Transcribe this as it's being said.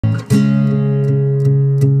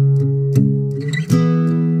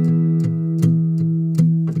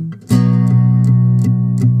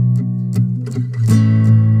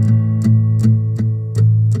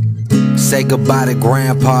Say goodbye to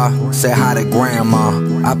grandpa, say hi to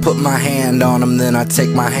grandma. I put my hand on him, then I take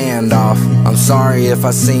my hand off. I'm sorry if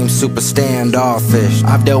I seem super standoffish.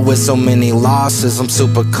 I've dealt with so many losses, I'm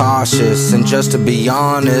super cautious. And just to be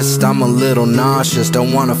honest, I'm a little nauseous.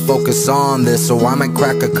 Don't wanna focus on this, so I might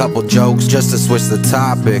crack a couple jokes just to switch the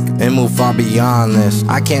topic and move far beyond this.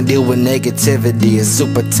 I can't deal with negativity, it's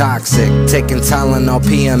super toxic. Taking Tylenol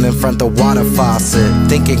PM in front the water faucet.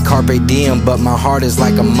 Thinking carpe diem, but my heart is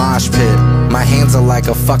like a mosh pit. My hands are like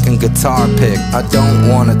a fucking guitar pick. I don't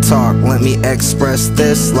wanna talk, let me express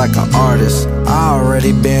this like an artist. I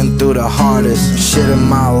already been through the hardest shit in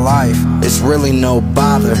my life, it's really no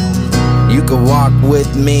bother. You can walk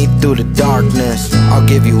with me through the darkness, I'll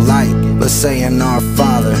give you light, let's say an Our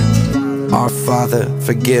Father. Our Father,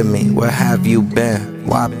 forgive me, where have you been?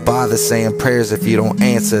 Why bother saying prayers if you don't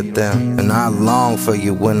answer them? And I longed for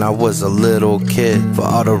you when I was a little kid. For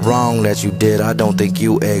all the wrong that you did, I don't think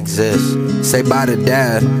you exist. Say bye to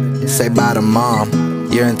dad, say bye to mom.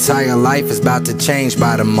 Your entire life is about to change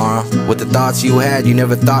by tomorrow. With the thoughts you had, you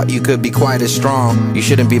never thought you could be quite as strong. You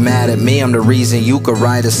shouldn't be mad at me, I'm the reason you could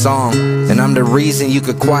write a song. And I'm the reason you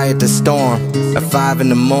could quiet the storm. At 5 in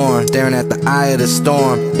the morning, staring at the eye of the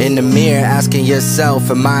storm. In the mirror, asking yourself,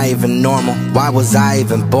 am I even normal? Why was I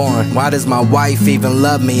even born? Why does my wife even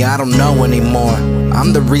love me? I don't know anymore.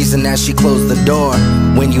 I'm the reason that she closed the door.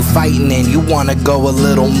 When you fighting and you wanna go a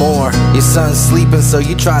little more. Your son's sleeping so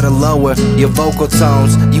you try to lower your vocal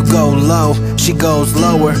tones. You go low, she goes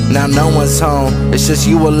lower. Now no one's home, it's just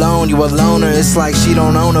you alone, you a loner. It's like she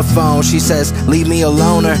don't own a phone. She says, leave me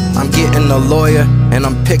alone. I'm getting a lawyer and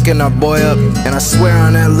I'm picking our boy up. And I swear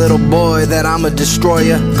on that little boy that I'm a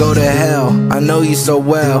destroyer. Go to hell, I know you so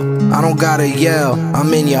well, I don't gotta yell.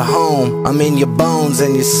 I'm in your home, I'm in your bones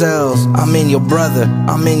and your cells. I'm in your brother,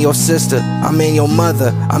 I'm in your sister, I'm in your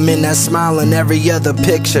mother. I'm in that smile in every other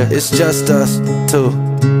picture. It's just us two,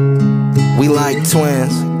 we like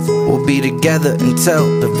twins. We'll be together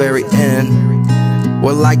until the very end.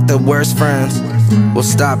 We're like the worst friends. We'll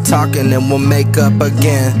stop talking and we'll make up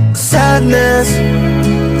again. Sadness,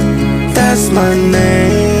 that's my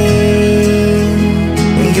name.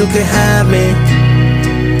 And you can have me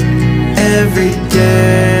every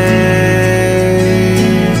day.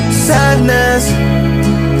 Sadness,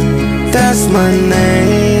 that's my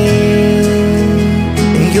name.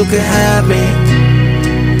 And you can have me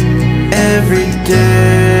every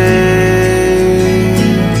day.